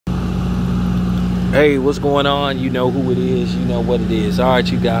Hey, what's going on? You know who it is, you know what it is. All right,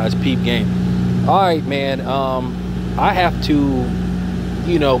 you guys, peep game. All right, man. I have to,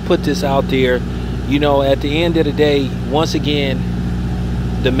 put this out there. At the end of the day, once again,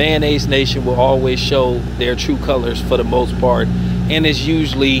 the Mayonnaise Nation will always show their true colors for the most part, and it's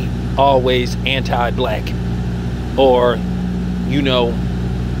usually always anti-black or,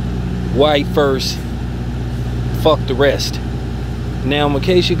 white first, fuck the rest. Now, in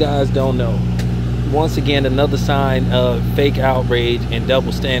case you guys don't know, once again, another sign of fake outrage and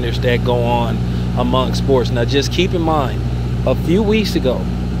double standards that go on among sports. Now, just keep in mind, a few weeks ago,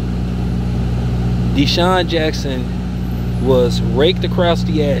 DeSean Jackson was raked across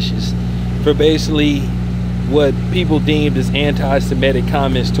the ashes for basically what people deemed as anti-Semitic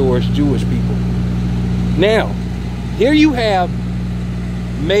comments towards Jewish people. Now, here you have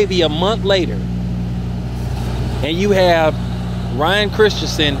maybe a month later, and you have Ryan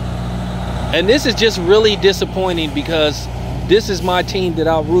Christensen. And this is just really disappointing because this is my team that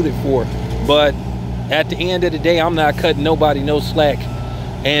I rooted for. But at the end of the day, I'm not cutting nobody no slack.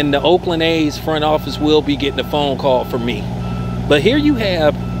 And the Oakland A's front office will be getting a phone call from me. But here you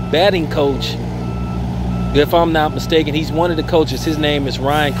have batting coach, if I'm not mistaken, he's one of the coaches. His name is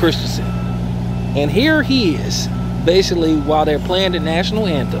Ryan Christensen. And here he is, basically, while they're playing the national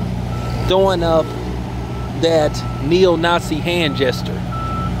anthem, throwing up that neo-Nazi hand gesture.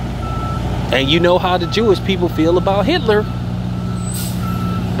 And you know how the Jewish people feel about Hitler.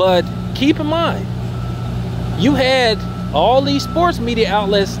 But keep in mind, you had all these sports media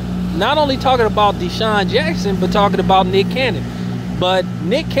outlets not only talking about DeSean Jackson, but talking about Nick Cannon. But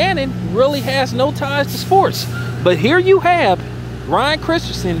Nick Cannon really has no ties to sports. But here you have Ryan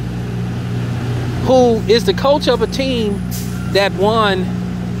Christensen, who is the coach of a team that won,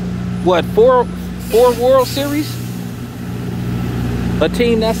 what, four World Series? A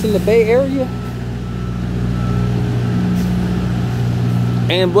team that's in the Bay Area.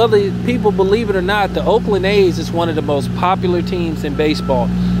 And whether people believe it or not, the Oakland A's is one of the most popular teams in baseball.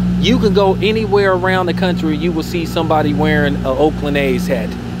 You can go anywhere around the country, you will see somebody wearing an Oakland A's hat.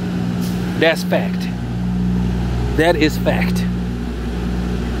 That's fact. That is fact.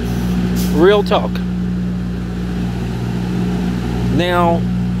 Real talk. Now,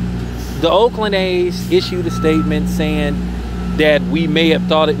 the Oakland A's issued a statement saying that we may have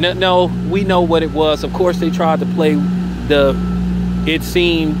thought it. No, we know what it was. Of course, they tried to play it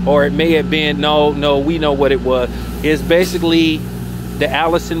seemed, or it may have been, no, we know what it was. It's basically the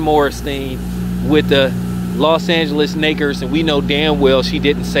Allison Morris thing with the Los Angeles Lakers, and we know damn well she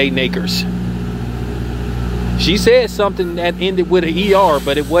didn't say Lakers. She said something that ended with an ER,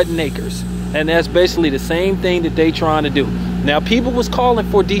 but it wasn't Lakers. And that's basically the same thing that they trying to do. Now, people was calling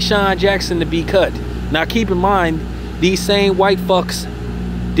for DeSean Jackson to be cut. Now, keep in mind, these same white fucks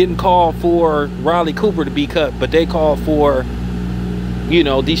didn't call for Riley Cooper to be cut, but they called for,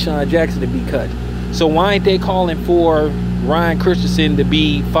 DeSean Jackson to be cut. So why ain't they calling for Ryan Christensen to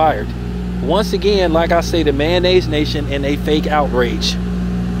be fired? Once again, like I say, the Mayonnaise Nation and a fake outrage.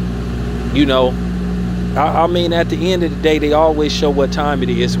 I mean, at the end of the day, they always show what time it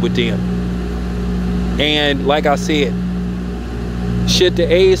is with them. And like I said, should the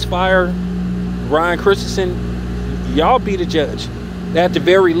A's fire Ryan Christensen? Y'all be the judge. At the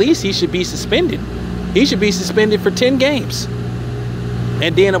very least, he should be suspended. He should be suspended for 10 games.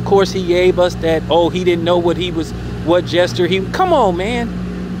 And then, of course, he gave us that, he didn't know what gesture he... Come on, man.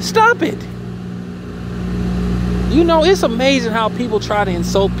 Stop it. It's amazing how people try to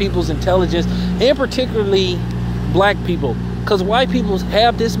insult people's intelligence, and particularly black people. Because white people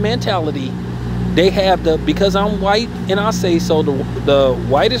have this mentality. They have because I'm white and I say so, the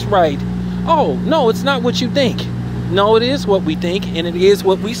white is right. Oh, no, it's not what you think. No, it is what we think, and it is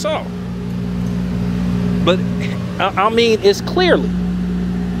what we saw. But, I mean, it's clearly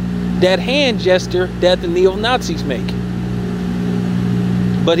that hand gesture that the neo-Nazis make.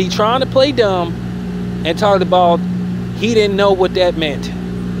 But he trying to play dumb and talked about he didn't know what that meant.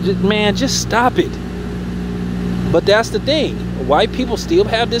 Man, just stop it. But that's the thing. White people still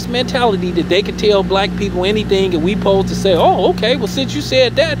have this mentality that they can tell black people anything, and we supposed to say, okay, well, since you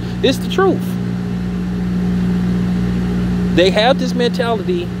said that, it's the truth. They have this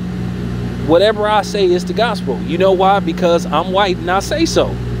mentality, whatever I say is the gospel. You know why? Because I'm white and I say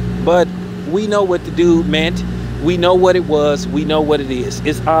so. But we know what the dude meant. We know what it was. We know what it is.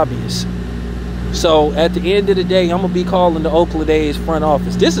 It's obvious. So at the end of the day, I'm going to be calling the Oakland A's front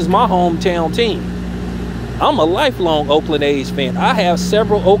office. This is my hometown team. I'm a lifelong Oakland A's fan. I have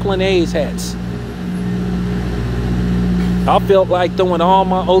several Oakland A's hats. I felt like throwing all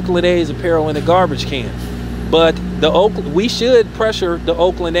my Oakland A's apparel in a garbage can. But We should pressure the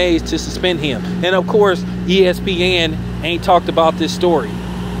Oakland A's to suspend him. And of course, ESPN ain't talked about this story.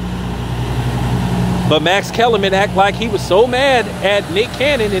 But Max Kellerman act like he was so mad at Nick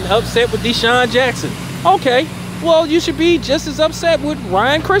Cannon and upset with DeSean Jackson. Okay, well, you should be just as upset with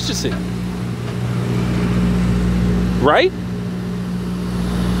Ryan Christensen. Right?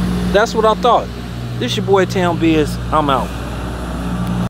 That's what I thought. This your boy Town Biz. I'm out.